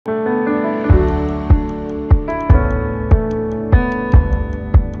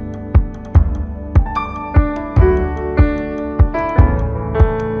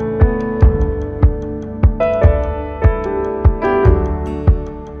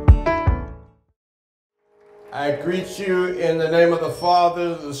I greet you in the name of the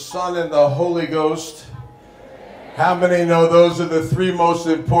Father, the Son, and the Holy Ghost. How many know those are the three most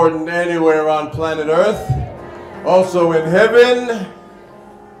important anywhere on planet Earth? Also in heaven.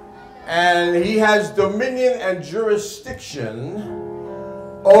 And he has dominion and jurisdiction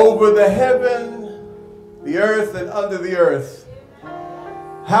over the heaven, the earth, and under the earth.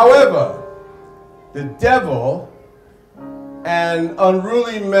 However, the devil and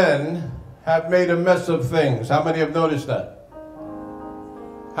unruly men have made a mess of things. How many have noticed that?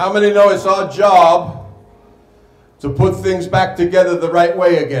 How many know it's our job to put things back together the right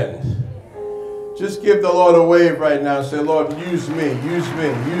way again? Just give the Lord a wave right now. Say, Lord, use me, use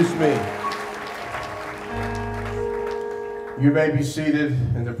me, use me. You may be seated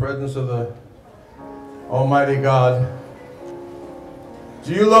in the presence of the Almighty God.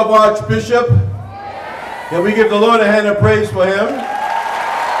 Do you love Archbishop? Can we give the Lord a hand of praise for him?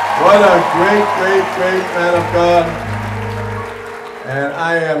 What a great, great, great man of God. And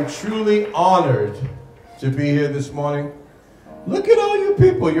I am truly honored to be here this morning. Look at all you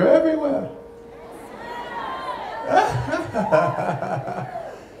people. You're everywhere.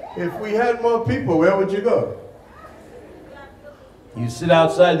 If we had more people, where would you go? You sit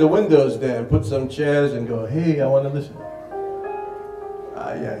outside the windows there and put some chairs and go, hey, I want to listen.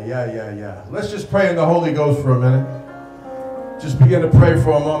 Yeah. Let's just pray in the Holy Ghost for a minute. Just begin to pray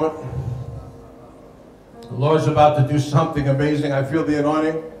for a moment. The Lord's about to do something amazing. I feel the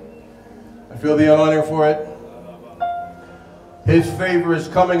anointing. I feel the anointing for it. His favor is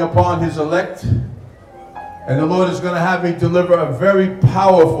coming upon his elect. And the Lord is going to have me deliver a very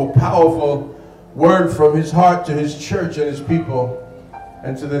powerful, powerful word from his heart to his church and his people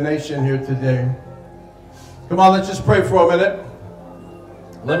and to the nation here today. Come on, let's just pray for a minute.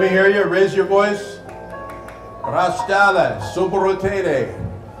 Let me hear you. Raise your voice. Rastala, Subrotere.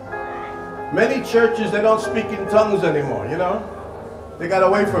 Many churches, they don't speak in tongues anymore, you know. They got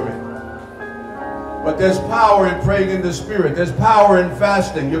away from it. But there's power in praying in the Spirit. There's power in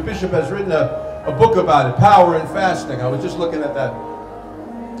fasting. Your bishop has written a book about it, Power in Fasting. I was just looking at that.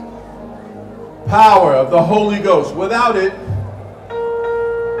 Power of the Holy Ghost. Without it,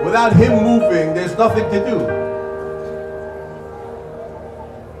 without him moving, there's nothing to do.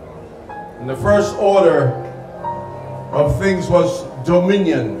 And the first order of things was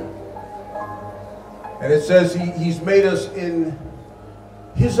dominion. And it says he's made us in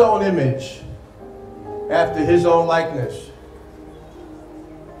his own image, after his own likeness.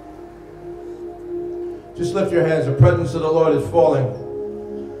 Just lift your hands. The presence of the Lord is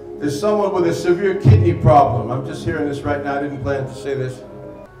falling. There's someone with a severe kidney problem. I'm just hearing this right now. I didn't plan to say this.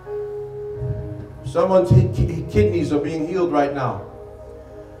 Someone's kidneys are being healed right now.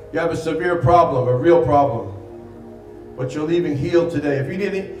 You have a severe problem, a real problem. But you're leaving healed today. If you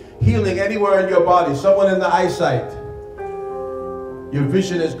need healing anywhere in your body, someone in the eyesight, your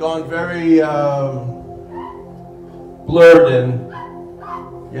vision has gone very blurred and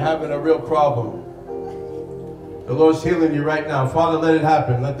you're having a real problem. The Lord's healing you right now. Father, let it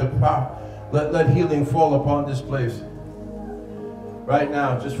happen. Let healing fall upon this place. Right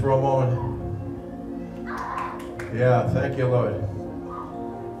now, just for a moment. Yeah, thank you, Lord.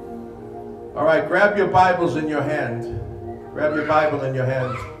 All right, grab your Bibles in your hand. Grab your Bible in your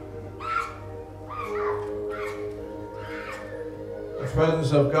hand. The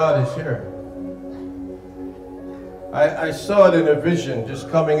presence of God is here. I saw it in a vision just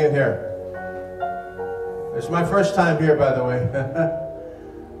coming in here. It's my first time here, by the way.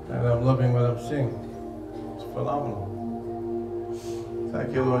 And I'm loving what I'm seeing. It's phenomenal.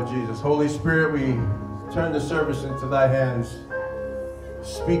 Thank you, Lord Jesus. Holy Spirit, we turn the service into thy hands.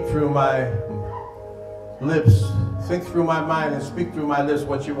 Speak through my lips. Think through my mind and speak through my lips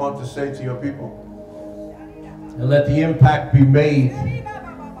what you want to say to your people. And let the impact be made.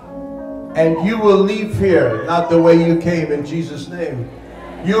 And you will leave here not the way you came, in Jesus' name.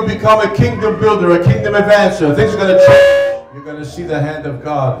 You'll become a kingdom builder, a kingdom advancer. Things are going to change. You're going to see the hand of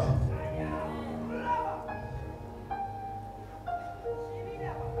God.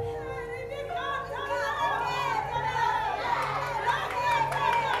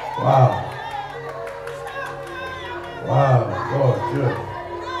 Wow. Wow, Lord, good.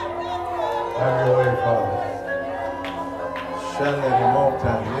 Have your way, Father.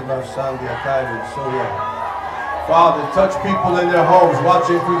 Father, touch people in their homes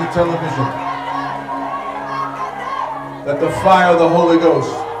watching through the television. Let the fire of the Holy Ghost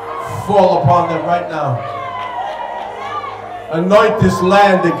fall upon them right now. Anoint this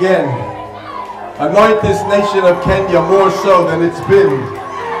land again. Anoint this nation of Kenya more so than it's been.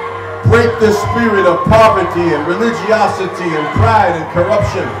 Break the spirit of poverty and religiosity and pride and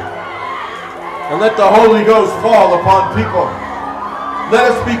corruption. And let the Holy Ghost fall upon people. Let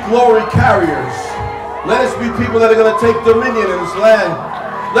us be glory carriers. Let us be people that are going to take dominion in this land.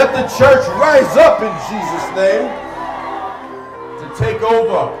 Let the church rise up in Jesus' name to take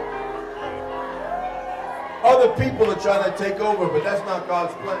over. Other people are trying to take over, but that's not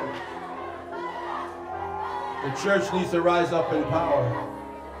God's plan. The church needs to rise up in power.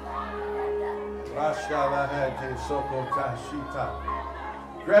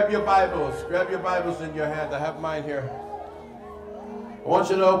 Grab your Bibles. Grab your Bibles in your hand. I have mine here. I want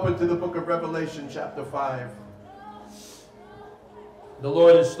you to open to the book of Revelation chapter 5. The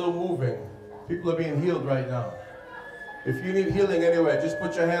Lord is still moving. People are being healed right now. If you need healing anywhere, just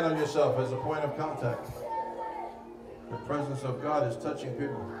put your hand on yourself as a point of contact. The presence of God is touching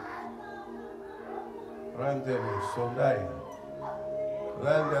people. Rendere solei.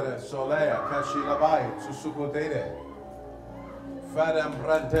 Rendere solea. Kashilabai. Susukotene. Fadam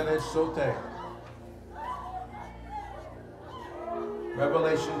brantele sote.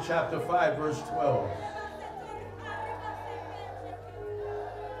 Revelation chapter 5, verse 12.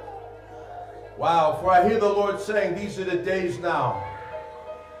 Wow, for I hear the Lord saying, these are the days now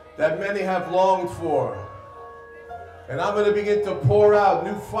that many have longed for. And I'm going to begin to pour out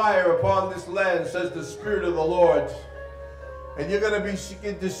new fire upon this land, says the Spirit of the Lord. And you're going to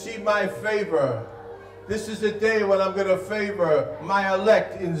begin to see my favor. This is the day when I'm going to favor my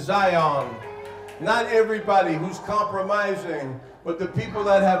elect in Zion. Not everybody who's compromising, but the people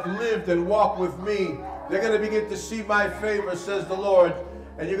that have lived and walked with me. They're going to begin to see my favor, says the Lord.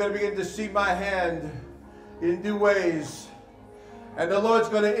 And you're going to begin to see my hand in new ways. And the Lord's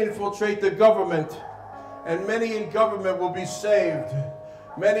going to infiltrate the government. And many in government will be saved.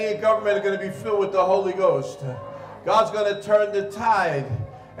 Many in government are going to be filled with the Holy Ghost. God's going to turn the tide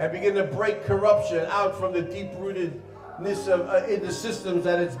and begin to break corruption out from the deep-rootedness of in the systems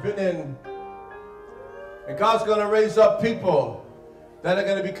that it's been in. And God's going to raise up people that are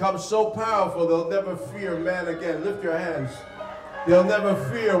going to become so powerful they'll never fear man again. Lift your hands. They'll never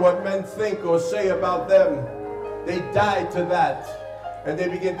fear what men think or say about them. They died to that. And they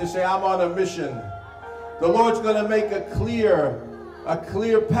begin to say, I'm on a mission. The Lord's going to make a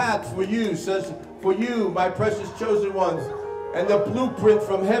clear path for you, says, for you, my precious chosen ones. And the blueprint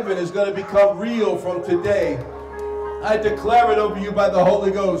from heaven is going to become real from today. I declare it over you by the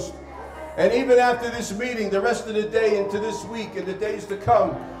Holy Ghost. And even after this meeting, the rest of the day into this week and the days to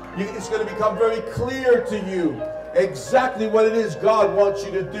come, it's going to become very clear to you exactly what it is God wants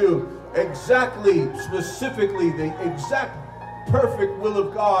you to do. Exactly, specifically, the exact perfect will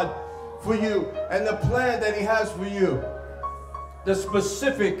of God for you and the plan that He has for you. The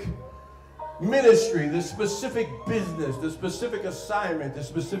specific ministry, the specific business, the specific assignment, the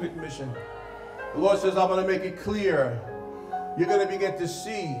specific mission. The Lord says, I'm going to make it clear. You're going to begin to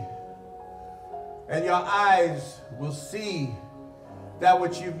see, and your eyes will see that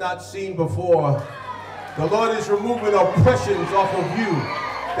which you've not seen before. The Lord is removing oppressions off of you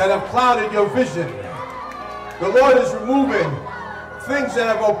that have clouded your vision. The Lord is removing things that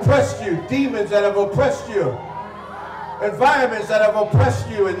have oppressed you, demons that have oppressed you, environments that have oppressed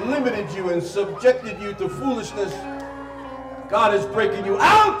you and limited you and subjected you to foolishness. God is breaking you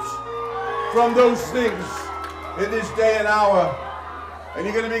out from those things in this day and hour. And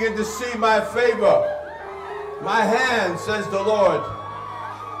you're going to begin to see my favor. My hand, says the Lord.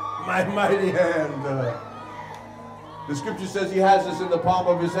 My mighty hand. The scripture says He has us in the palm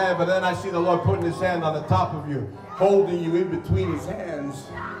of His hand, but then I see the Lord putting His hand on the top of you, holding you in between His hands.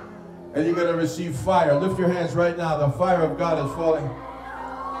 And you're going to receive fire. Lift your hands right now. The fire of God is falling.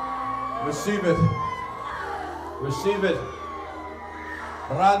 Receive it. Receive it.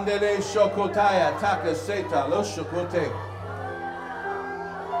 Randele shokotaya taka seta lo shokote.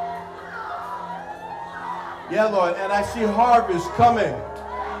 Yeah, Lord, and I see harvest coming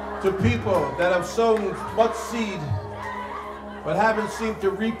to people that have sown much seed but haven't seemed to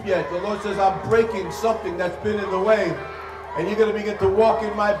reap yet. The Lord says, I'm breaking something that's been in the way, and you're going to begin to walk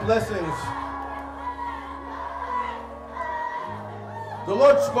in my blessings. The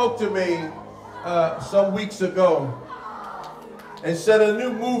Lord spoke to me some weeks ago and said a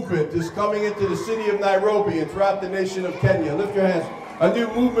new movement is coming into the city of Nairobi and throughout the nation of Kenya. Lift your hands. A new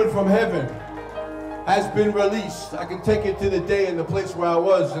movement from heaven has been released. I can take you to the day and the place where I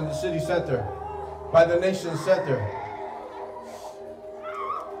was in the city center, by the nation center.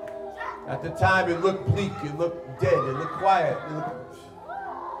 At the time, it looked bleak, it looked dead, it looked quiet.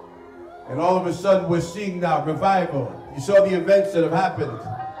 And all of a sudden, we're seeing now revival. You saw the events that have happened.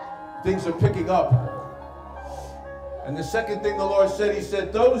 Things are picking up. And the second thing the Lord said, He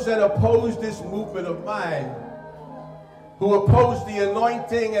said, those that oppose this movement of mine, who oppose the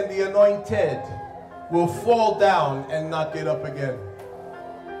anointing and the anointed, will fall down and not get up again.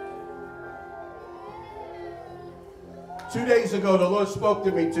 2 days ago, the Lord spoke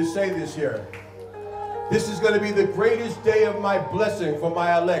to me to say this here. This is going to be the greatest day of my blessing for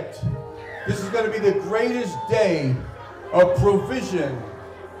my elect. This is going to be the greatest day of provision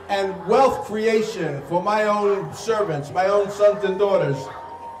and wealth creation for my own servants, my own sons and daughters.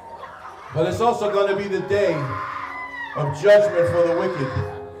 But it's also going to be the day of judgment for the wicked.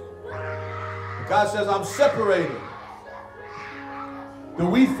 God says, I'm separating the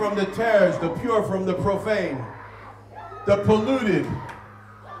wheat from the tares, the pure from the profane, the polluted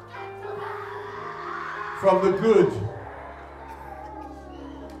from the good.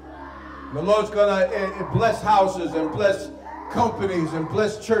 The Lord's going to bless houses and bless companies and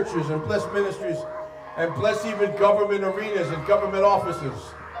bless churches and bless ministries and bless even government arenas and government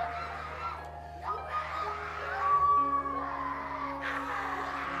offices.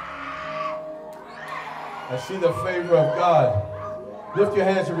 I see the favor of God. Lift your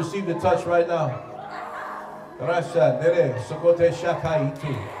hands and receive the touch right now. Rasha, Nere, Sokote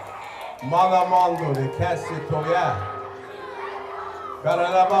Shakaitu, Malamando de Casitoya,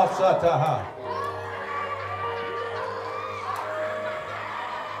 Karanabasataha.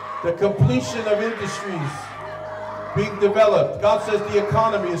 The completion of industries being developed. God says the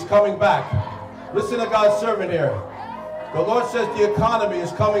economy is coming back. Listen to God's servant here. The Lord says the economy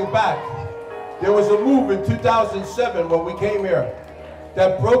is coming back. There was a move in 2007 when we came here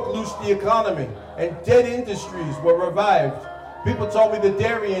that broke loose the economy, and dead industries were revived. People told me the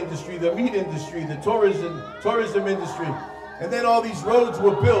dairy industry, the meat industry, the tourism industry, and then all these roads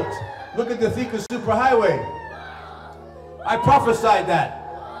were built. Look at the Thika Superhighway. I prophesied that.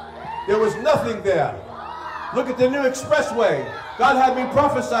 There was nothing there. Look at the new expressway. God had me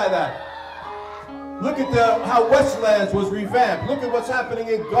prophesy that. Look at how Westlands was revamped. Look at what's happening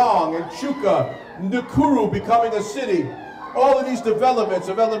in Gong and Chuka, Nakuru becoming a city. All of these developments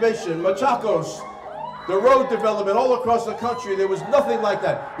of elevation, Machakos, the road development all across the country, there was nothing like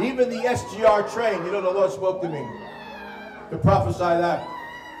that. Even the SGR train, you know, the Lord spoke to me to prophesy that.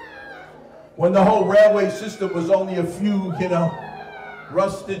 When the whole railway system was only a few, you know,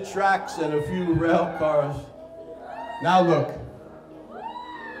 rusted tracks and a few rail cars. Now look.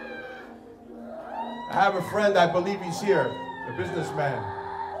 I have a friend, I believe he's here, a businessman.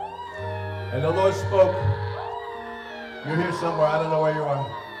 And the Lord spoke. You're here somewhere, I don't know where you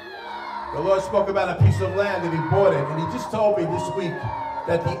are. The Lord spoke about a piece of land and he bought it. And he just told me this week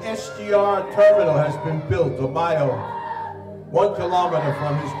that the SGR terminal has been built a mile, 1 kilometer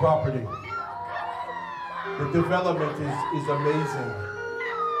from his property. The development is amazing.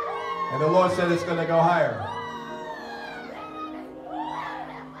 And the Lord said it's going to go higher.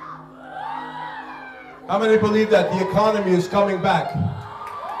 How many believe that the economy is coming back?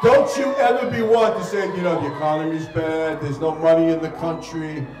 Don't you ever be one to say, you know, the economy's bad, there's no money in the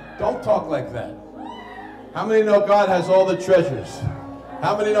country. Don't talk like that. How many know God has all the treasures?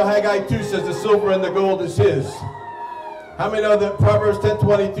 How many know Haggai 2 says the silver and the gold is his? How many know that Proverbs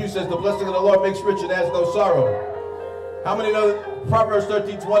 10:22 says the blessing of the Lord makes rich and adds no sorrow? How many know that Proverbs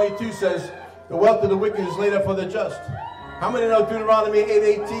 13:22 says the wealth of the wicked is laid up for the just? How many know Deuteronomy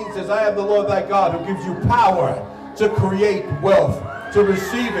 8:18 says, I am the Lord thy God who gives you power to create wealth, to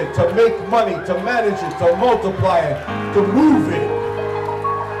receive it, to make money, to manage it, to multiply it, to move it.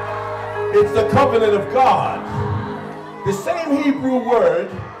 It's the covenant of God. The same Hebrew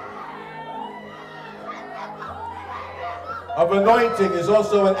word of anointing is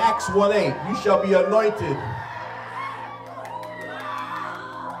also in Acts 1:8. You shall be anointed.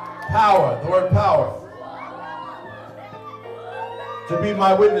 Power, the word power. To be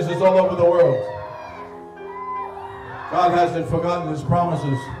my witnesses all over the world. God hasn't forgotten his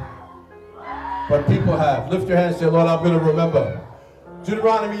promises, but people have. Lift your hands and say, Lord, I'm going to remember.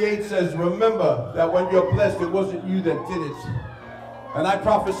 Deuteronomy 8 says, remember that when you're blessed, it wasn't you that did it. And I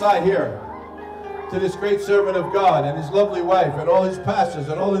prophesy here to this great servant of God and his lovely wife and all his pastors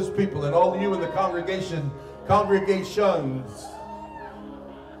and all his people and all of you in the congregations,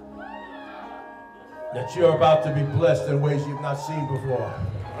 that you're about to be blessed in ways you've not seen before.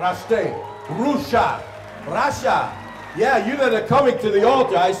 Raste, Rusha, Rasha. Yeah, you that are coming to the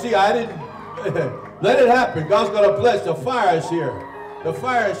altar, I see, I didn't, let it happen. God's going to bless. The fire is here. The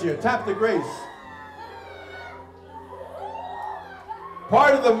fire is here. Tap the grace.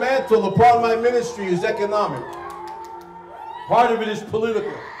 Part of the mantle upon my ministry is economic. Part of it is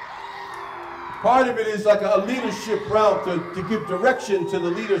political. Part of it is like a leadership route to give direction to the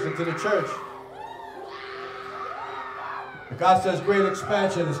leaders and to the church. But God says great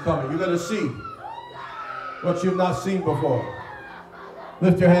expansion is coming. You're going to see what you've not seen before.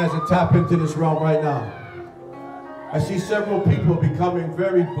 Lift your hands and tap into this realm right now. I see several people becoming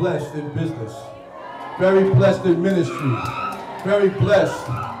very blessed in business, very blessed in ministry, very blessed.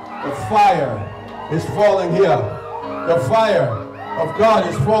 The fire is falling here. The fire of God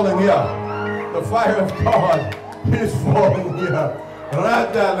is falling here. The fire of God is falling here.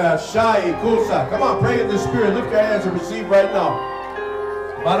 Radana Shai Kusa. Come on, pray in the Spirit. Lift your hands and receive right now.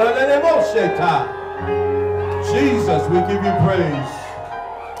 Jesus, we give you praise.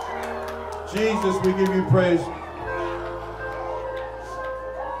 Jesus, we give you praise.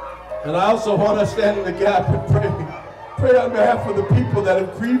 And I also want to stand in the gap and pray. Pray on behalf of the people that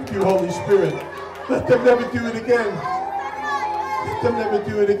have grieved you, Holy Spirit. Let them never do it again. Let them never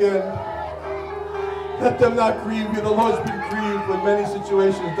do it again. Let them not grieve you. The Lord's been grieved with many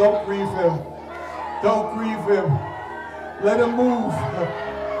situations. Don't grieve him. Don't grieve him. Let him move.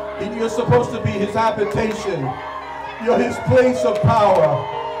 You're supposed to be his habitation. You're his place of power.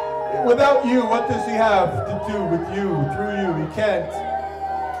 Without you, what does he have to do with you, through you? He can't.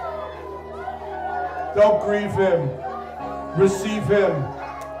 Don't grieve him. Receive him.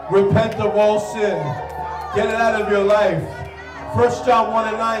 Repent of all sin. Get it out of your life. 1 John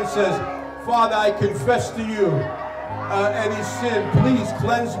 1:9 says, Father, I confess to you any sin. Please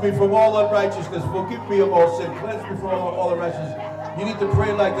cleanse me from all unrighteousness. Forgive me of all sin. Cleanse me from all unrighteousness. You need to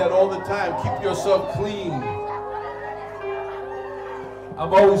pray like that all the time. Keep yourself clean.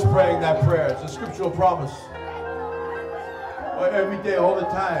 I'm always praying that prayer. It's a scriptural promise. Every day, all the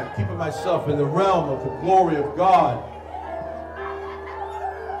time, keeping myself in the realm of the glory of God.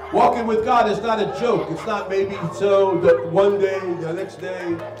 Walking with God is not a joke. It's not maybe so that one day, the next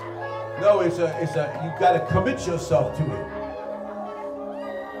day. No, you got to commit yourself to it.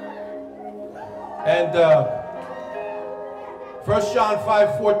 And 1 John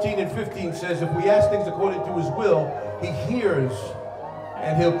 5:14 and 15 says, if we ask things according to his will, he hears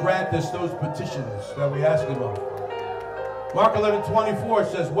and he'll grant us those petitions that we ask him of. Mark 11:24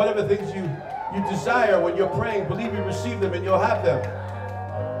 says, whatever things you desire when you're praying, believe you receive them and you'll have them.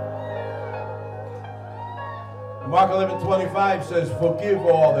 Mark 11:25 says, forgive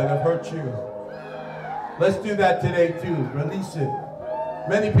all that have hurt you. Let's do that today too. Release it.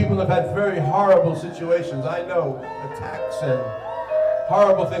 Many people have had very horrible situations. I know, attacks and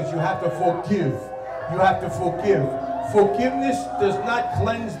horrible things. You have to forgive. You have to forgive. Forgiveness does not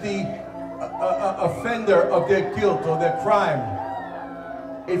cleanse the offender of their guilt or their crime.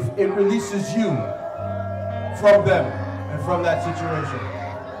 It releases you from them and from that situation.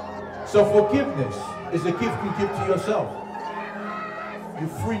 So forgiveness is a gift you give to yourself. You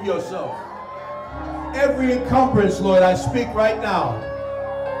free yourself. Every encumbrance, Lord, I speak right now.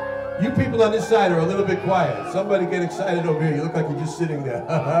 You people on this side are a little bit quiet. Somebody get excited over here. You look like you're just sitting there.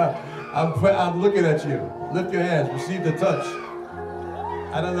 I'm looking at you. Lift your hands. Receive the touch.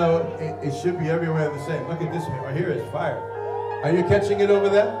 I don't know. It should be everywhere the same. Look at this one. Right here is fire. Are you catching it over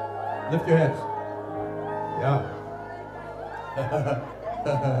there? Lift your hands. Yeah.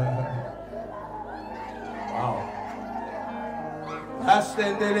 Wow.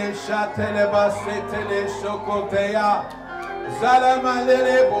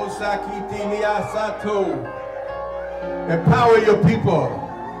 Empower your people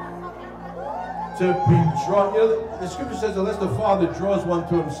to be drawn. You know, the scripture says, unless the Father draws one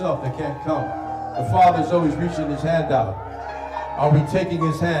to himself, they can't come. The Father is always reaching his hand out. Are we taking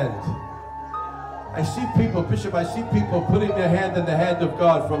his hand? I see people, Bishop, I see people putting their hand in the hand of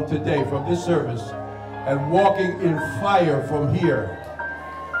God from today, from this service, and walking in fire from here.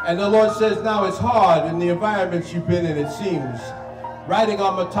 And the Lord says, now it's hard in the environments you've been in, it seems. Riding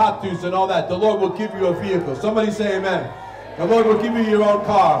on matatus and all that. The Lord will give you a vehicle. Somebody say amen. The Lord will give you your own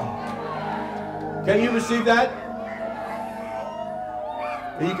car. Can you receive that?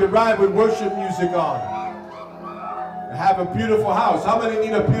 And you can ride with worship music on. And have a beautiful house. How many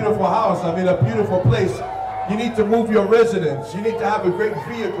need a beautiful house? I mean, a beautiful place. You need to move your residence. You need to have a great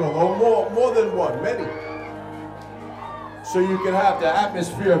vehicle, or more than one, many. So you can have the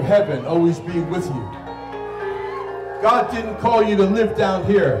atmosphere of heaven always being with you. God didn't call you to live down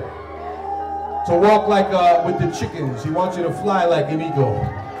here, to walk like with the chickens. He wants you to fly like an eagle.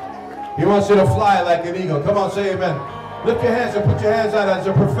 He wants you to fly like an eagle. Come on, say amen. Lift your hands and put your hands out as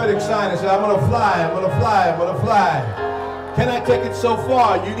a prophetic sign and say, I'm going to fly, I'm going to fly, I'm going to fly. Can I take it so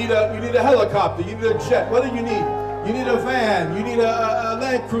far? You need a helicopter, you need a jet. What do you need? You need a van, you need a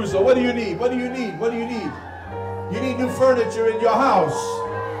Land Cruiser. What do you need? What do you need? What do you need? You need new furniture in your house.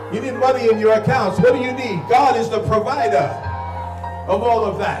 You need money in your accounts. What do you need? God is the provider of all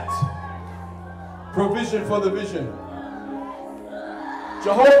of that. Provision for the vision.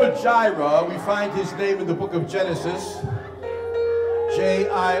 Jehovah Jireh, we find his name in the book of Genesis.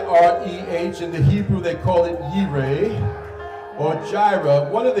 J-I-R-E-H. In the Hebrew, they call it Yireh or Jireh.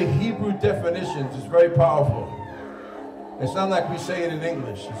 One of the Hebrew definitions is very powerful. It's not like we say it in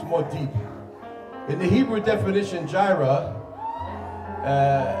English. It's more deep. In the Hebrew definition, Jireh,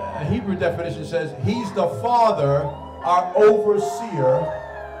 a Hebrew definition says, he's the father, our overseer,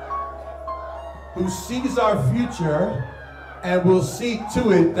 who sees our future and will see to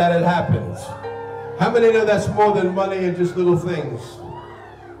it that it happens. How many know that's more than money and just little things?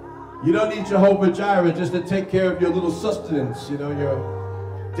 You don't need Jehovah Jireh just to take care of your little sustenance, you know, your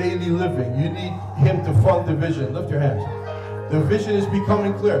daily living. You need him to fund the vision. Lift your hands. The vision is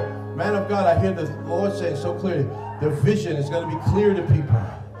becoming clear. Man of God, I hear the Lord saying so clearly, the vision is going to be clear to people.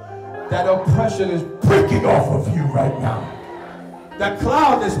 That oppression is breaking off of you right now. That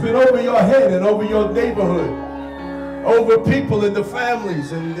cloud that's been over your head and over your neighborhood, over people in the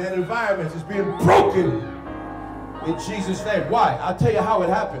families and the environments is being broken in Jesus' name. Why? I'll tell you how it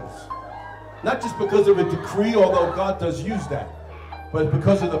happens. Not just because of a decree, although God does use that, but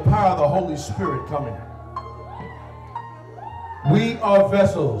because of the power of the Holy Spirit coming. We are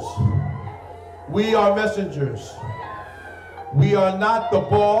vessels. We are messengers. We are not the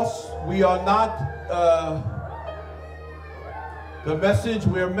boss. We are not the message.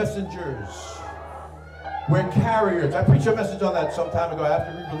 We are messengers. We're carriers. I preached a message on that some time ago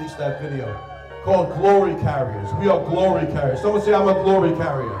after we released that video called Glory Carriers. We are glory carriers. Someone say, I'm a glory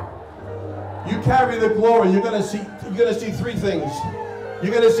carrier. You carry the glory. You're gonna see three things.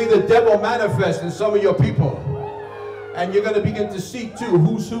 You're gonna see the devil manifest in some of your people. And you're gonna begin to see too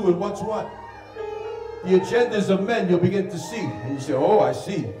who's who and what's what. The agendas of men you'll begin to see. And you say, oh, I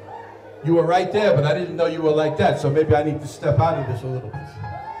see. You were right there, but I didn't know you were like that. So maybe I need to step out of this a little bit.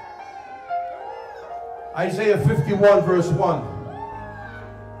 Isaiah 51 verse 1.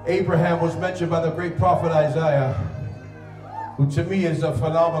 Abraham was mentioned by the great prophet Isaiah, who to me is a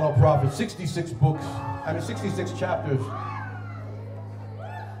phenomenal prophet. 66 chapters.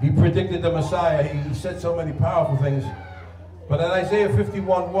 He predicted the Messiah. He said so many powerful things. But in Isaiah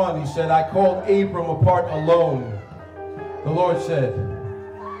 51:1, he said, I called Abram apart alone. The Lord said,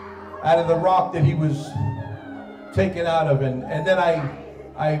 out of the rock that he was taken out of. And then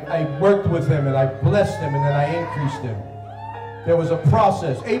I worked with him and I blessed him and then I increased him. There was a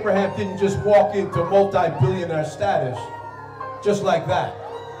process. Abraham didn't just walk into multi-billionaire status just like that.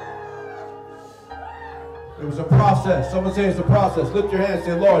 It was a process. Someone say it's a process. Lift your hands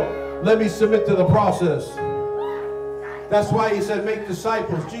and say, Lord, let me submit to the process. That's why he said, make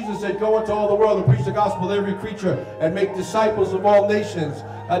disciples. Jesus said, go into all the world and preach the gospel to every creature and make disciples of all nations.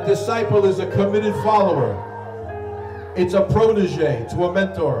 A disciple is a committed follower. It's a protege to a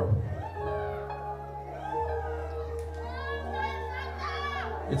mentor.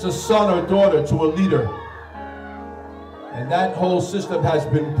 It's a son or daughter to a leader. And that whole system has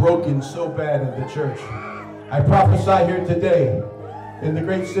been broken so bad in the church. I prophesy here today in the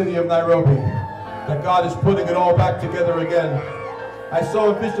great city of Nairobi that God is putting it all back together again. I saw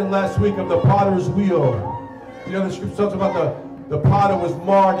a vision last week of the potter's wheel. You know, the scripture talks about the potter was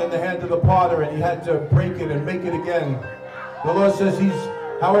marred in the hand of the potter and he had to break it and make it again. The Lord says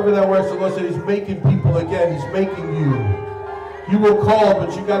however that works, the Lord says he's making people again. He's making you. You were called,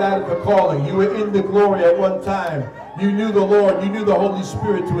 but you got out of the calling. You were in the glory at one time. You knew the Lord. You knew the Holy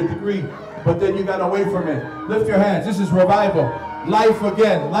Spirit to a degree, but then you got away from it. Lift your hands. This is revival. Life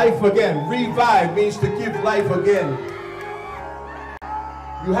again. Life again. Revive means to give life again.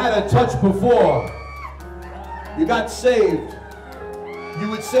 You had a touch before. You got saved. You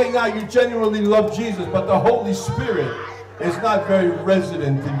would say now you genuinely love Jesus, but the Holy Spirit is not very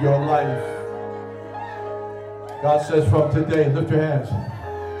resident in your life. God says from today, lift your hands.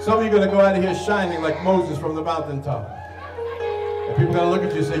 Some of you are going to go out of here shining like Moses from the mountaintop. And people are going to look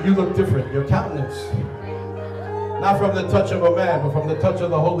at you and say, you look different. Your countenance. Not from the touch of a man, but from the touch of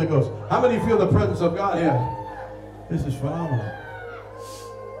the Holy Ghost. How many feel the presence of God here? This is phenomenal.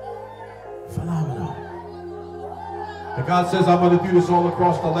 Phenomenal. And God says, I'm going to do this all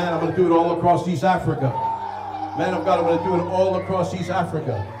across the land. I'm going to do it all across East Africa. Man of God, I'm going to do it all across East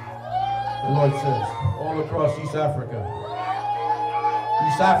Africa. The Lord says, all across East Africa.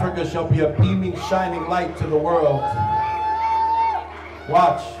 East Africa shall be a beaming, shining light to the world.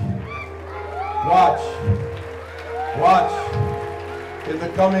 Watch. Watch. Watch. In the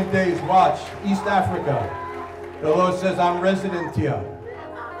coming days, watch. East Africa. The Lord says, I'm resident here.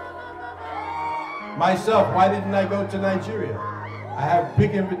 Myself, why didn't I go to Nigeria? I have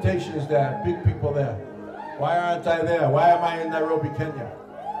big invitations there, big people there. Why aren't I there? Why am I in Nairobi, Kenya?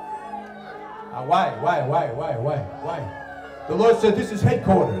 Why? The Lord said, this is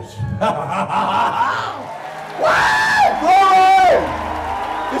headquarters. Glory!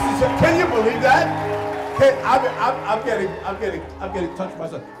 Can you believe that? I'm getting touched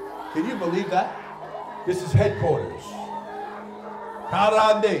myself. Can you believe that? This is headquarters.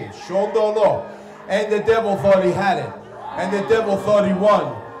 Karande, Shondolo. And the devil thought he had it. And the devil thought he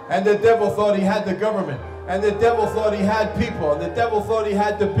won. And the devil thought he had the government. And the devil thought he had people. And the devil thought he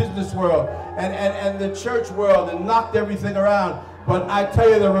had the business world and the church world and knocked everything around. But I tell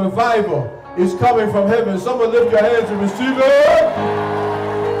you, the revival is coming from heaven. Someone lift your hands and receive it.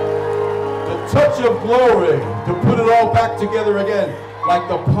 The touch of glory to put it all back together again. Like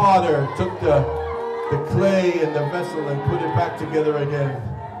the potter took the clay and the vessel and put it back together again.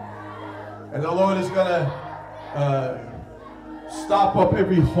 And the Lord is going to stop up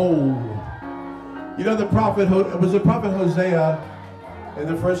every hole. You know, the prophet, it was the prophet Hosea in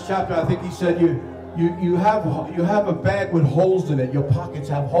the first chapter. I think he said, you have a bag with holes in it. Your pockets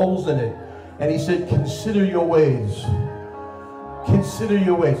have holes in it. And he said, consider your ways. Consider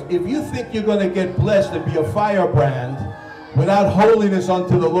your ways. If you think you're going to get blessed and be a firebrand without holiness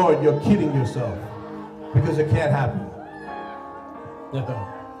unto the Lord, you're kidding yourself. Because it can't happen.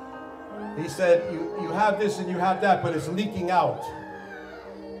 He said, you have this and you have that, but it's leaking out.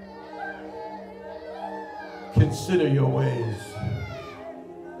 Consider your ways.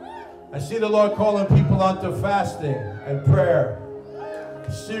 I see the Lord calling people onto fasting and prayer.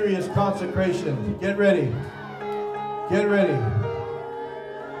 Serious consecration. Get ready. Get ready.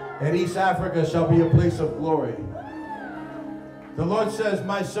 And East Africa shall be a place of glory. The Lord says,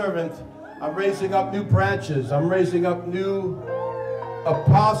 my servant, I'm raising up new branches. I'm raising up new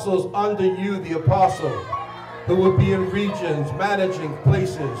apostles under you, the apostle, who will be in regions, managing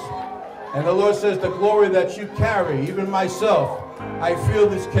places. And the Lord says, the glory that you carry, even myself, I feel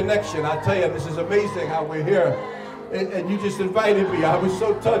this connection. I tell you, this is amazing how we're here. And you just invited me. I was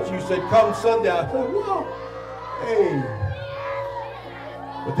so touched. You said, come Sunday. I thought, wow, hey.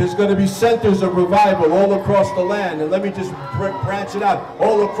 But there's going to be centers of revival all across the land. And let me just branch it out.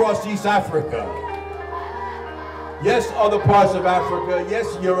 All across East Africa. Yes, other parts of Africa. Yes,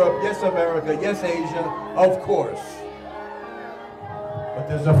 Europe. Yes, America. Yes, Asia. Of course. But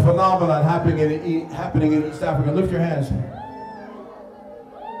there's a phenomenon happening in East Africa. Lift your hands.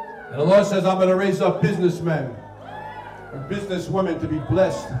 And the Lord says, I'm going to raise up businessmen and businesswomen to be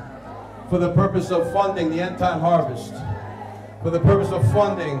blessed for the purpose of funding the end-time harvest. For the purpose of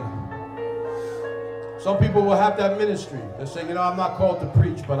funding. Some people will have that ministry. They say, you know, I'm not called to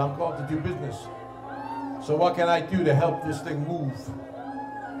preach, but I'm called to do business. So what can I do to help this thing move?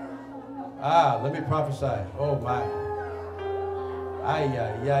 Let me prophesy. Oh my.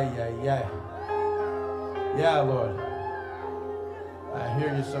 Yeah, Lord. I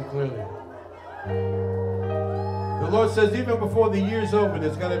hear you so clearly. The Lord says even before the year's over,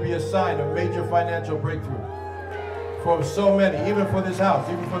 there's going to be a sign of major financial breakthrough. For so many, even for this house,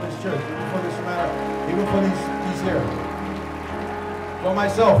 even for this church, even for this matter, even for these here. For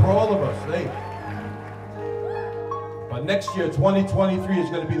myself, for all of us. Hey. But next year, 2023, is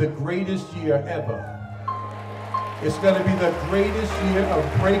going to be the greatest year ever. It's going to be the greatest year of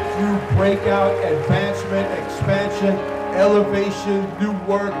breakthrough, breakout, advancement, expansion, elevation, new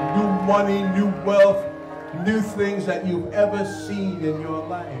work, new money, new wealth, new things that you've ever seen in your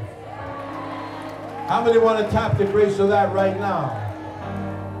life. How many want to tap the grace of that right now?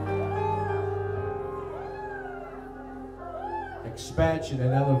 Expansion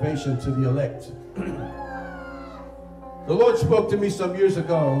and elevation to the elect. The Lord spoke to me some years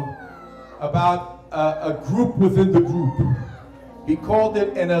ago about a group within the group. He called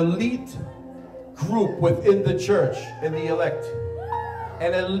it an elite group within the church in the elect.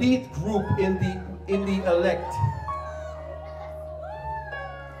 An elite group in the elect.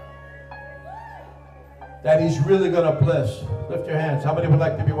 That he's really going to bless. Lift your hands. How many would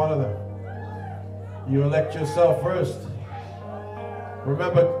like to be one of them? You elect yourself first.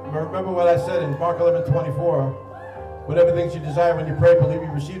 Remember what I said in Mark 11:24. Whatever things you desire when you pray, believe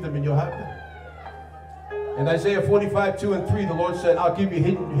you receive them and you'll have them. In Isaiah 45:2-3, the Lord said, I'll give you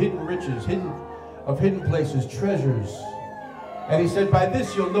hidden riches, hidden places, treasures. And he said, by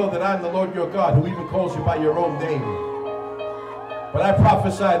this you'll know that I'm the Lord your God, who even calls you by your own name. But I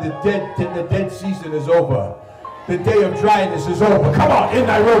prophesy the dead season is over. The day of dryness is over. Come on, in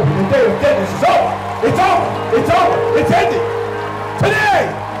Nairobi, the day of deadness is over. It's over. It's over. It's ending. Today.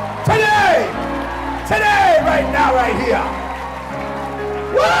 Today. Today. Right now, right here.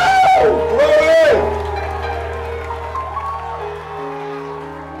 Woo! Glory!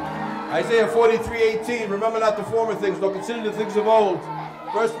 Isaiah 43:18. Remember not the former things, nor consider the things of old.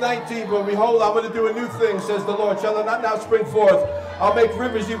 Verse 19, but behold, I'm going to do a new thing, says the Lord. Shall it not now spring forth? I'll make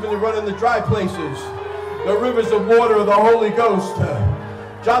rivers even to run in the dry places. The rivers of water of the Holy Ghost.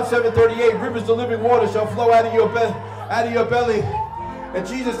 John 7:38, rivers of living water shall flow out of your belly. And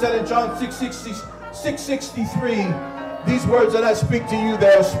Jesus said in John 6:63, these words that I speak to you,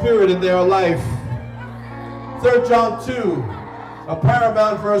 they are spirit and they are life. 3 John 2, a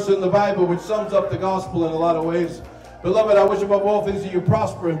paramount verse in the Bible which sums up the gospel in a lot of ways. Beloved, I wish above all things that you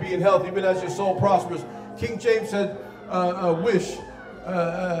prosper and be in health, even as your soul prospers. King James said, wish.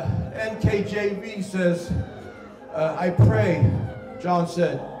 NKJV says, I pray, John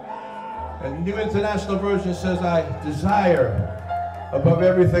said. And New International Version says, I desire above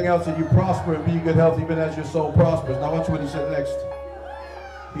everything else that you prosper and be in good health, even as your soul prospers. Now watch what he said next.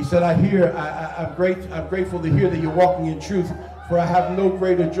 He said, I'm grateful to hear that you're walking in truth, for I have no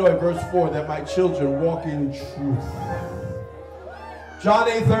greater joy, verse 4, that my children walk in truth. John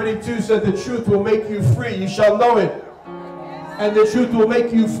 8:32 said, the truth will make you free. You shall know it, and the truth will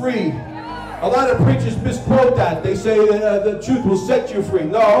make you free. A lot of preachers misquote that. They say the truth will set you free.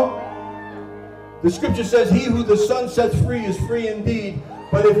 No. The scripture says, he who the Son sets free is free indeed.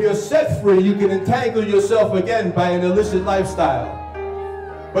 But if you're set free, you can entangle yourself again by an illicit lifestyle.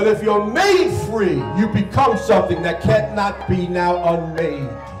 But if you're made free, you become something that cannot be now unmade.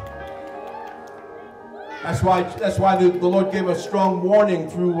 That's why the Lord gave a strong warning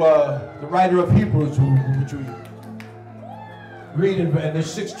through the writer of Hebrews, which we read in the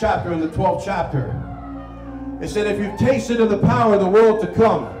 6th chapter and the 12th chapter. It said, if you've tasted of the power of the world to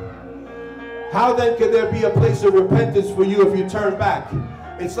come, how then can there be a place of repentance for you if you turn back?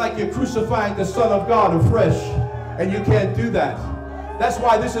 It's like you're crucifying the Son of God afresh, and you can't do that. That's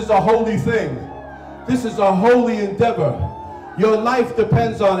why this is a holy thing. This is a holy endeavor. Your life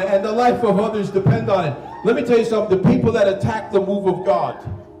depends on it, and the life of others depend on it. Let me tell you something. The people that attack the move of God,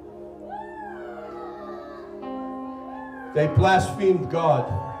 they blasphemed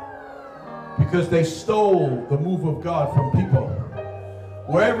God because they stole the move of God from people.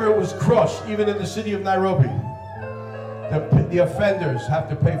 Wherever it was crushed, even in the city of Nairobi, the offenders have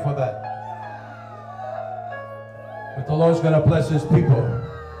to pay for that. But the Lord's going to bless his people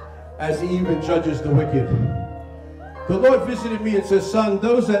as he even judges the wicked. The Lord visited me and said, son,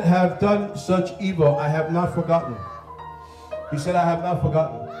 those that have done such evil, I have not forgotten. He said, I have not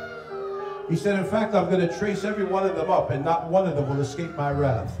forgotten. He said, in fact, I'm going to trace every one of them up, and not one of them will escape my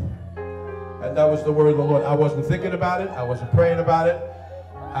wrath. And that was the word of the Lord. I wasn't thinking about it. I wasn't praying about it.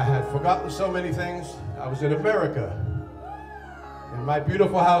 I had forgotten so many things. I was in America, in my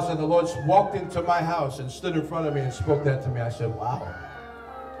beautiful house, and the Lord walked into my house and stood in front of me and spoke that to me. I said, wow.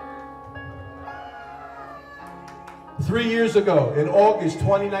 3 years ago, in August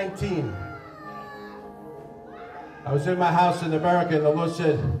 2019, I was in my house in America, and the Lord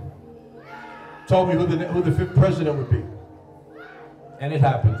told me who the 5th president would be. And it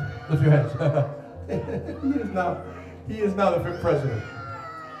happened. Lift your hands. He is now the 5th president.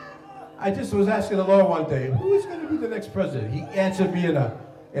 I just was asking the Lord one day, who is going to be the next president? He answered me in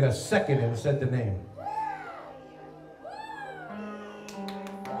a second and said the name.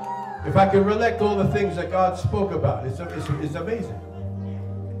 If I can relate all the things that God spoke about, it's amazing.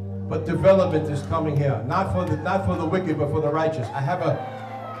 But development is coming here, not for the wicked, but for the righteous.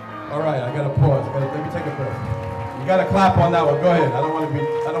 All right, I got to pause. Let me take a breath. You got to clap on that one. Go ahead. I don't want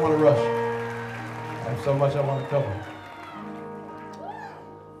to rush. I have so much I want to cover.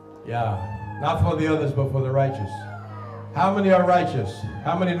 Yeah, not for the others, but for the righteous. How many are righteous?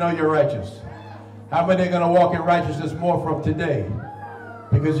 How many know you're righteous? How many are going to walk in righteousness more from today?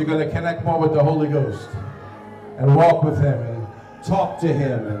 Because you're going to connect more with the Holy Ghost and walk with him and talk to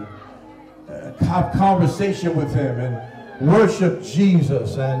him and have conversation with him and worship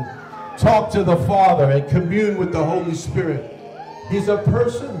Jesus and talk to the Father and commune with the Holy Spirit. He's a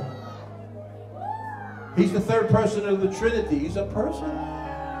person. He's the 3rd person of the Trinity. He's a person.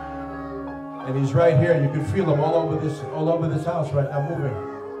 And he's right here. You can feel him all over this house right now, moving.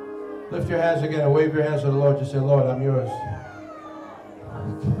 Lift your hands again and wave your hands to the Lord. Just say, Lord, I'm yours.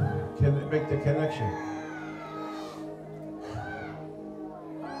 Can make the connection.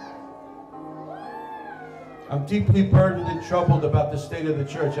 I'm deeply burdened and troubled about the state of the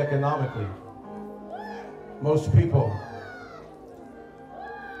church economically. Most people.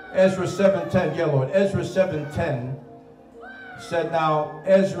 Ezra 7:10, yeah, Lord. Ezra 7:10 said, now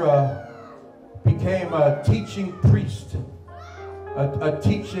Ezra became a teaching priest, a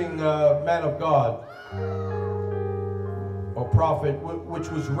teaching man of God, or prophet, which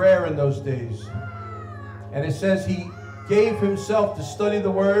was rare in those days. And it says he gave himself to study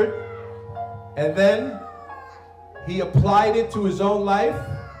the word, and then he applied it to his own life,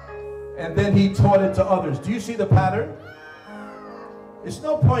 and then he taught it to others. Do you see the pattern? It's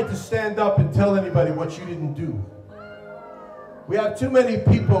no point to stand up and tell anybody what you didn't do. We have too many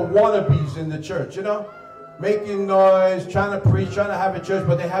people wannabes in the church, you know, making noise, trying to preach, trying to have a church,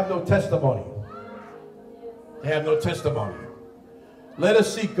 but they have no testimony. They have no testimony. Let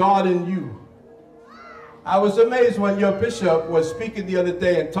us see God in you. I was amazed when your bishop was speaking the other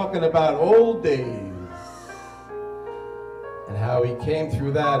day and talking about old days and how he came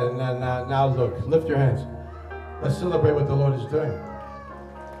through that, and then now look, lift your hands. Let's celebrate what the Lord is doing.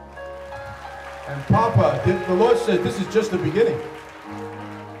 And Papa, the Lord said this is just the beginning.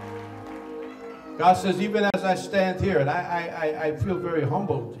 God says, even as I stand here, and I feel very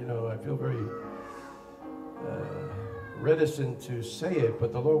humbled, you know, I feel very reticent to say it,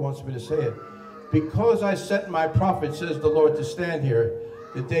 but the Lord wants me to say it. Because I sent my prophet, says the Lord, to stand here,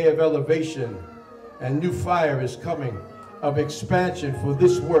 the day of elevation and new fire is coming, of expansion for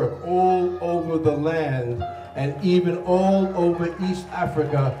this work all over the land and even all over East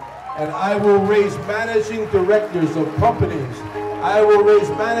Africa. And I will raise managing directors of companies. I will raise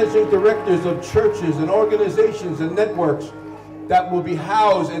managing directors of churches and organizations and networks that will be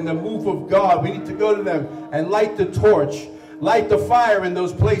housed in the move of God. We need to go to them and light the torch, light the fire in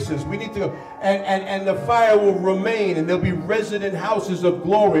those places. We need to go, and the fire will remain, and there'll be resident houses of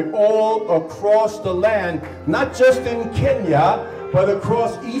glory all across the land, not just in Kenya, but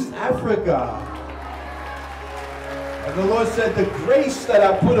across East Africa. And the Lord said, the grace that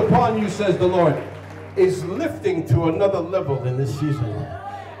I put upon you, says the Lord, is lifting to another level in this season.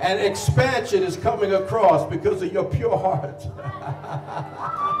 And expansion is coming across because of your pure heart.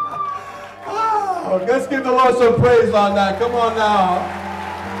 Oh, let's give the Lord some praise on that. Come on now.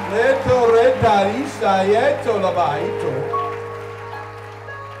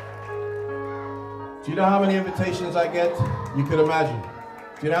 Do you know how many invitations I get? You could imagine.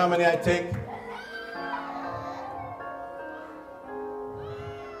 Do you know how many I take?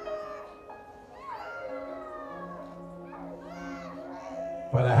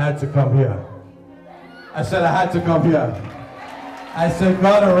 But I had to come here. I said I had to come here. I said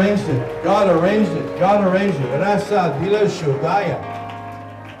God arranged it. God arranged it. God arranged it. And I said,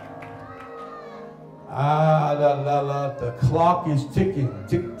 the clock is ticking.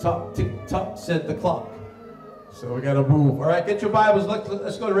 Tick tock, said the clock. So we got to move. All right, get your Bibles.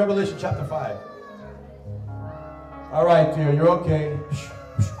 Let's go to Revelation chapter 5. All right, dear, you're okay.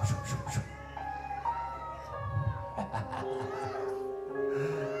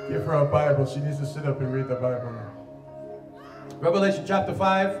 Give her a Bible. She needs to sit up and read the Bible now. Revelation chapter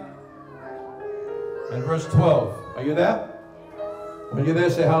 5 and verse 12. Are you there? When you're there,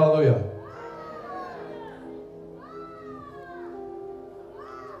 say hallelujah.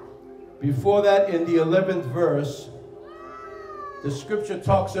 Before that, in the 11th verse, the scripture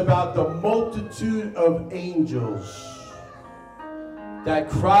talks about the multitude of angels that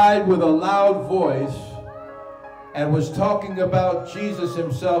cried with a loud voice and was talking about Jesus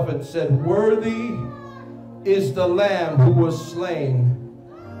himself and said, worthy is the Lamb who was slain.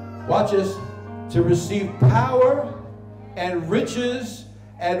 Watch this. To receive power and riches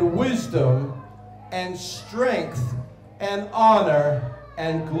and wisdom and strength and honor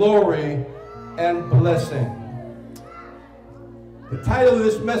and glory and blessing. The title of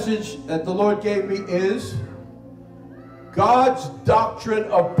this message that the Lord gave me is God's Doctrine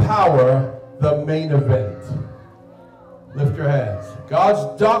of Power, the main event. Lift your hands.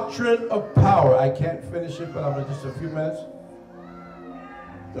 God's Doctrine of Power. I can't finish it, but I'm in just a few minutes.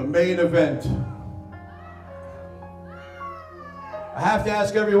 The main event. I have to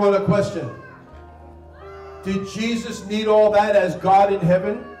ask everyone a question. Did Jesus need all that as God in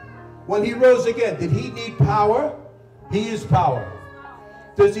heaven? When he rose again, did he need power? He is power.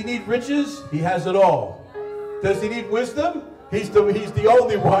 Does he need riches? He has it all. Does he need wisdom? He's the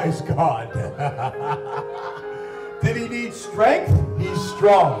only wise God. Did he need strength? He's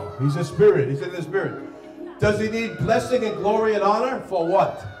strong. He's a spirit. He's in the spirit. Does he need blessing and glory and honor? For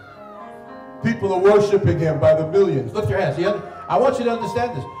what? People are worshiping him by the millions. Lift your hands. I want you to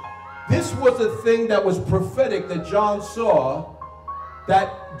understand this. This was a thing that was prophetic that John saw,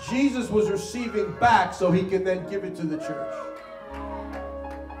 that Jesus was receiving back so he could then give it to the church.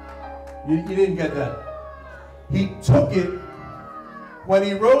 You didn't get that. He took it when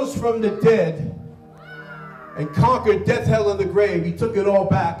he rose from the dead and conquered death, hell, and the grave. He took it all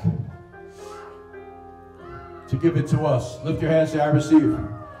back to give it to us. Lift your hands, say, I receive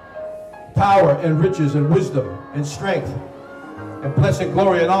power and riches and wisdom and strength and blessing,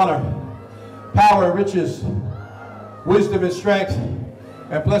 glory, and honor. Power and riches, wisdom and strength,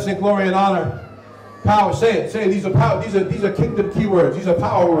 and blessing, glory, and honor. Power, say it. These are power. These are kingdom keywords. These are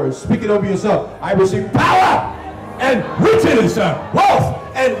power words. Speak it over yourself. I receive power and riches,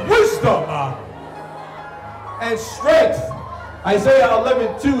 wealth and wisdom and strength Isaiah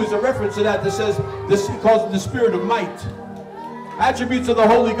 11:2 is a reference to that says, this, he calls it the spirit of might. Attributes of the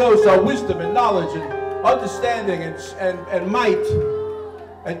Holy Ghost are wisdom and knowledge and understanding and might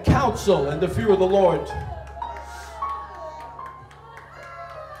and counsel and the fear of the Lord.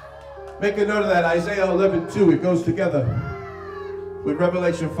 Make a note of that, Isaiah 11:2. It goes together with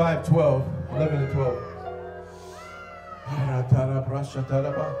Revelation 5:12, 11 and 12.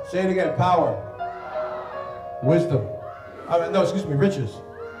 Say it again, power, wisdom. Riches.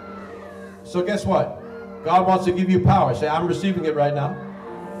 So guess what? God wants to give you power. Say, I'm receiving it right now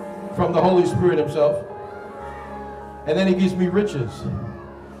from the Holy Spirit himself. And then he gives me riches.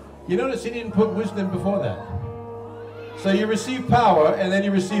 You notice he didn't put wisdom before that. So you receive power, and then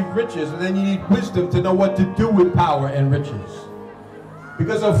you receive riches, and then you need wisdom to know what to do with power and riches.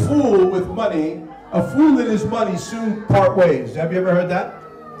 Because a fool with money, a fool and his money soon part ways. Have you ever heard that?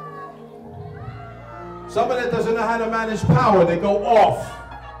 Someone that doesn't know how to manage power, they go off.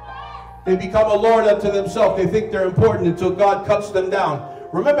 They become a lord unto themselves. They think they're important until God cuts them down.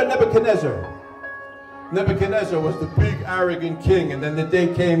 Remember Nebuchadnezzar? Nebuchadnezzar was the big arrogant king, and then the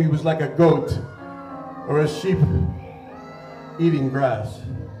day came he was like a goat or a sheep eating grass.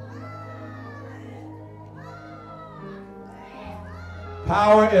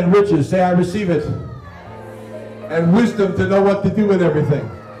 Power and riches, say I receive it. And wisdom to know what to do with everything.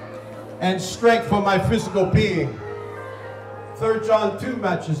 And strength for my physical being. 3 John 2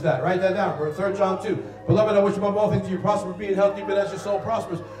 matches that. Write that down. We're 3 John 2. Beloved, I wish above all things you prosper, be in health, even as your soul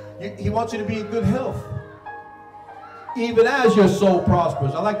prospers. He wants you to be in good health. Even as your soul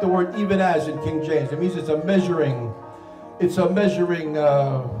prospers. I like the word even as in King James. It means it's a measuring. It's a measuring.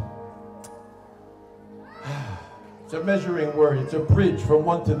 It's a measuring word. It's a bridge from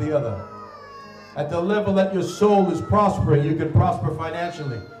one to the other. At the level that your soul is prospering, you can prosper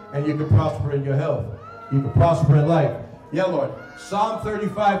financially. And you can prosper in your health. You can prosper in life. Yeah, Lord. Psalm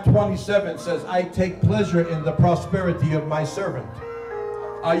 35:27 says, I take pleasure in the prosperity of my servant.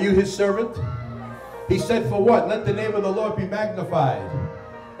 Are you his servant? He said for what? Let the name of the Lord be magnified.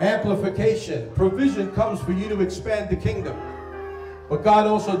 Amplification. Provision comes for you to expand the kingdom. But God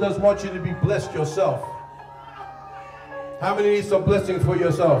also does want you to be blessed yourself. How many need some blessings for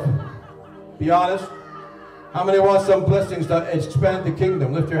yourself? Be honest. How many want some blessings to expand the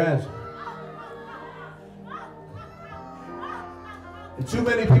kingdom? Lift your hands. And too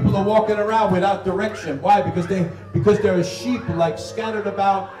many people are walking around without direction. Why? Because there are sheep like scattered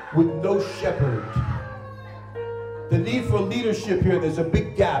about with no shepherd. The need for leadership here, there's a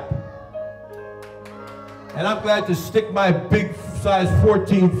big gap. And I'm glad to stick my big size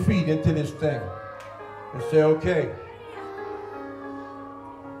 14 feet into this thing and say, okay.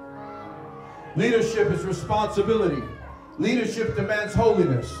 Leadership is responsibility. Leadership demands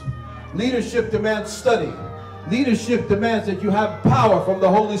holiness. Leadership demands study. Leadership demands that you have power from the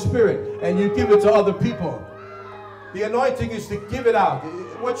Holy Spirit and you give it to other people. The anointing is to give it out.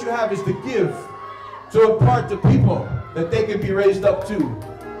 What you have is to give, to impart to people that they can be raised up to.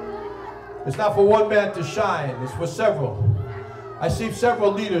 It's not for one man to shine, it's for several. I see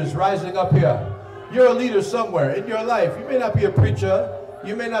several leaders rising up here. You're a leader somewhere in your life. You may not be a preacher.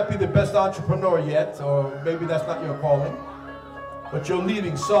 You may not be the best entrepreneur yet, or maybe that's not your calling, but you're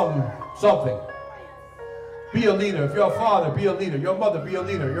leading something. Be a leader. If you're a father, be a leader. Your mother, be a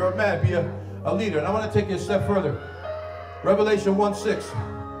leader. You're a man, be a leader. And I want to take you a step further. Revelation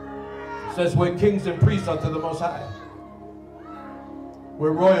 1:6 says, we're kings and priests unto the Most High.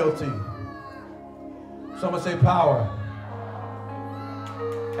 We're royalty. Someone say power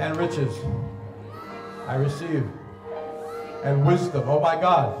and riches. I receive. And wisdom. Oh my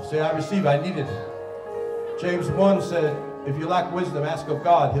God. Say, I receive. I need it. James 1 said, if you lack wisdom, ask of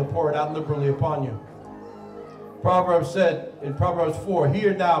God. He'll pour it out liberally upon you. Proverbs said in Proverbs 4,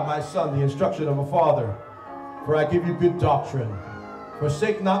 hear now, my son, the instruction of a father, for I give you good doctrine.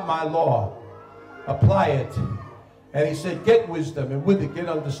 Forsake not my law. Apply it. And he said, get wisdom, and with it get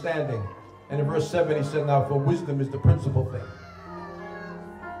understanding. And in verse 7 he said, now for wisdom is the principal thing.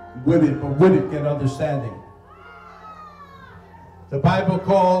 With it get understanding. The Bible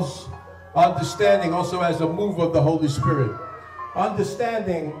calls understanding also as a move of the Holy Spirit.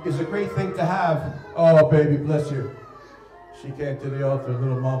 Understanding is a great thing to have. Oh, baby, bless you. She came to the altar,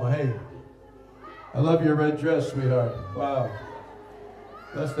 little mama. Hey, I love your red dress, sweetheart. Wow.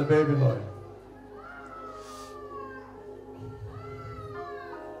 Bless the baby, Lord.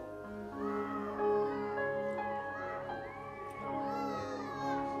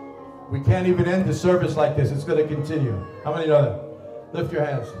 We can't even end the service like this. It's going to continue. How many know that? Lift your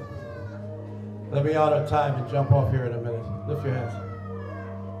hands. Let me honor time and jump off here in a minute. Lift your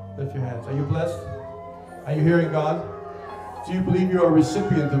hands. Lift your hands. Are you blessed? Are you hearing God? Do you believe you're a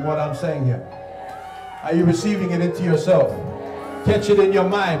recipient of what I'm saying here? Are you receiving it into yourself? Catch it in your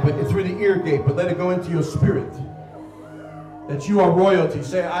mind, but through the ear gate, but let it go into your spirit. That you are royalty.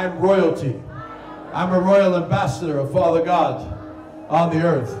 Say, I'm royalty. I'm a royal ambassador of Father God on the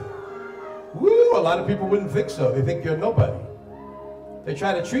earth. Woo, a lot of people wouldn't think so. They think you're nobody. They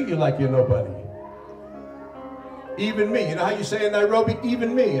try to treat you like you're nobody. Even me. You know how you say in Nairobi,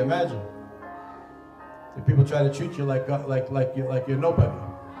 even me, imagine. The people try to treat you like you're nobody.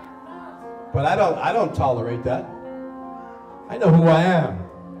 But I don't tolerate that. I know who I am.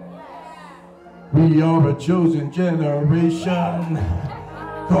 We are a chosen generation,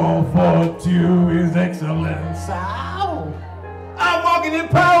 called forth to His excellence. Ow! I'm walking in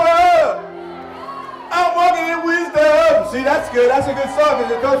power. I'm walking in wisdom. See, that's good. That's a good song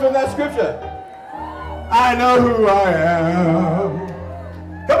because it comes from that scripture. I know who I am.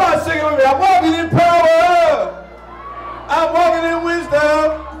 Come on, sing it with me. I'm walking in power. I'm walking in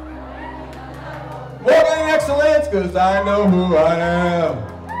wisdom. Walking in excellence because I know who I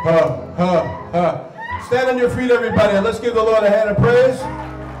am. Stand on your feet, everybody, and let's give the Lord a hand of praise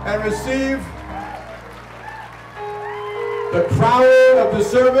and receive the crowning of the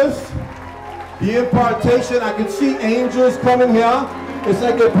service, the impartation. I can see angels coming here. It's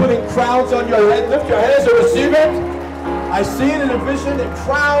like they're putting crowns on your head. Lift your hands and receive it. I see it in a vision. And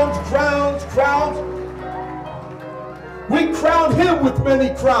crowns, crowns, crowns. We crowned Him with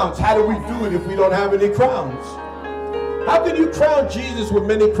many crowns. How do we do it if we don't have any crowns? How can you crown Jesus with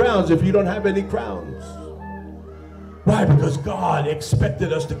many crowns if you don't have any crowns? Why? Because God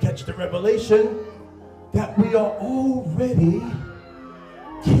expected us to catch the revelation that we are already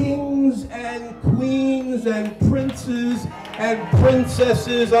kings and queens and princes and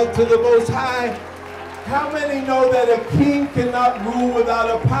princesses unto the Most High. How many know that a king cannot rule without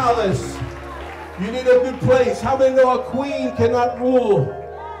a palace? You need a good place. How many know a queen cannot rule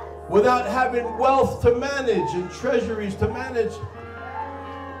without having wealth to manage and treasuries to manage?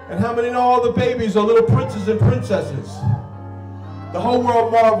 And how many know all the babies are little princes and princesses? The whole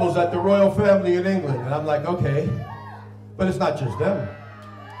world marvels at the royal family in England. And I'm like, okay, but it's not just them.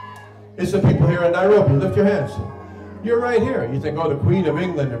 It's the people here in Nairobi. Lift your hands. You're right here. You think, oh, the Queen of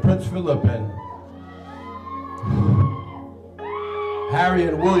England and Prince Philip and Harry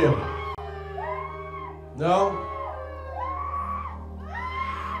and William. No.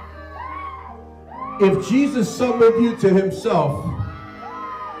 If Jesus summoned you to Himself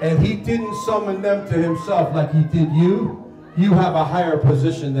and He didn't summon them to Himself like He did you, you have a higher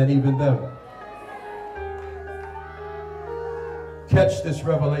position than even them. Catch this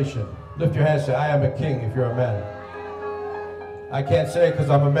revelation. Lift your hand and say, I am a king if you're a man. I can't say it because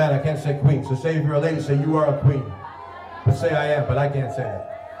I'm a man. I can't say queen. So say if you're a lady, say you are a queen. But say I am, but I can't say it.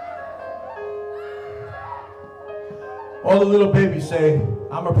 All the little babies say,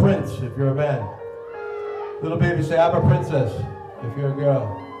 I'm a prince if you're a man. Little babies say, I'm a princess if you're a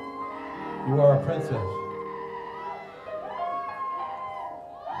girl. You are a princess.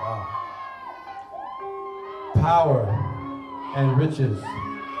 Wow. Power and riches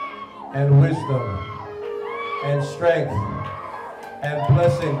and wisdom and strength and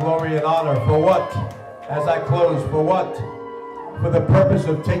blessing, glory and honor. For what? As I close, for what? For the purpose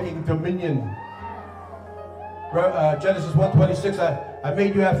of taking dominion. Genesis 1:26, I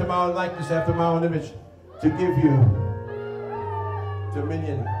made you after my own likeness, after my own image, to give you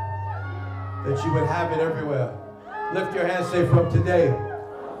dominion, that you would have it everywhere. Lift your hands, say, from today,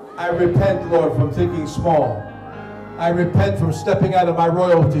 I repent, Lord, from thinking small. I repent from stepping out of my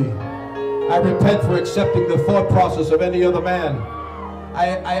royalty. I repent for accepting the thought process of any other man.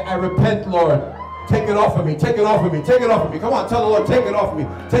 I repent, Lord. Take it off of me, take it off of me, take it off of me. Come on, tell the Lord, take it off of me.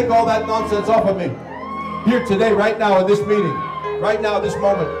 Take all that nonsense off of me. Here today, right now in this meeting, right now in this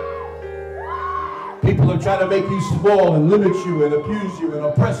moment, people are trying to make you small and limit you and abuse you and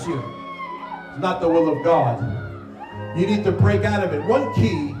oppress you. It's not the will of God. You need to break out of it. One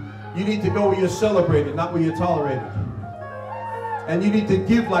key, you need to go where you're celebrated, not where you're tolerated. And you need to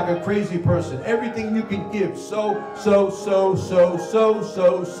give like a crazy person. Everything you can give. So.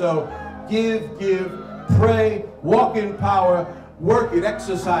 Give, pray, walk in power, work it,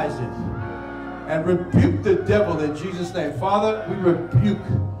 exercise it. And rebuke the devil in Jesus' name. Father, we rebuke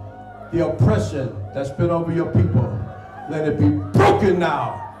the oppression that's been over your people. Let it be broken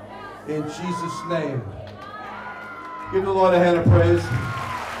now in Jesus' name. Give the Lord a hand of praise.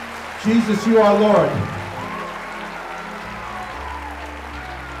 Jesus, you are Lord.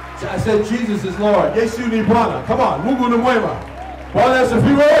 I said Jesus is Lord. Yesu ni Bwana. Come on. Mungu ni mwema. Bwana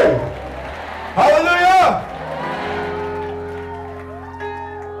asifiwe. Hallelujah.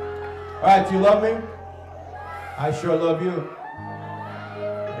 All right, do you love me? I sure love you.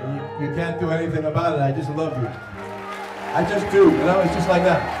 And you can't do anything about it. I just love you. I just do, you know, it's just like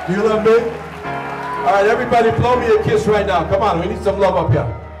that. Do you love me? All right, everybody blow me a kiss right now. Come on, we need some love up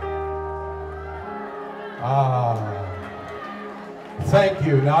here. Thank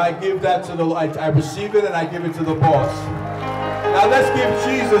you. Now I give that to the, I receive it and I give it to the boss. Now let's give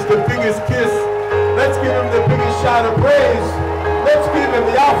Jesus the biggest kiss. Let's give him the biggest shout of praise. Let's give him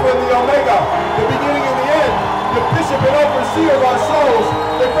the Alpha and the Omega, the beginning and the end, the bishop and overseer of our souls,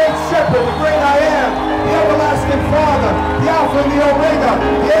 the great shepherd, the great I am, the everlasting Father, the Alpha and the Omega,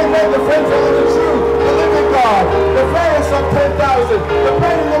 the Amen, the faithful and the true, the living God, the fairest of 10,000, the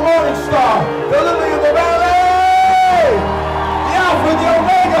bright and the morning star, the lily of the valley, the Alpha and the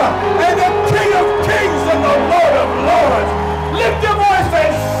Omega.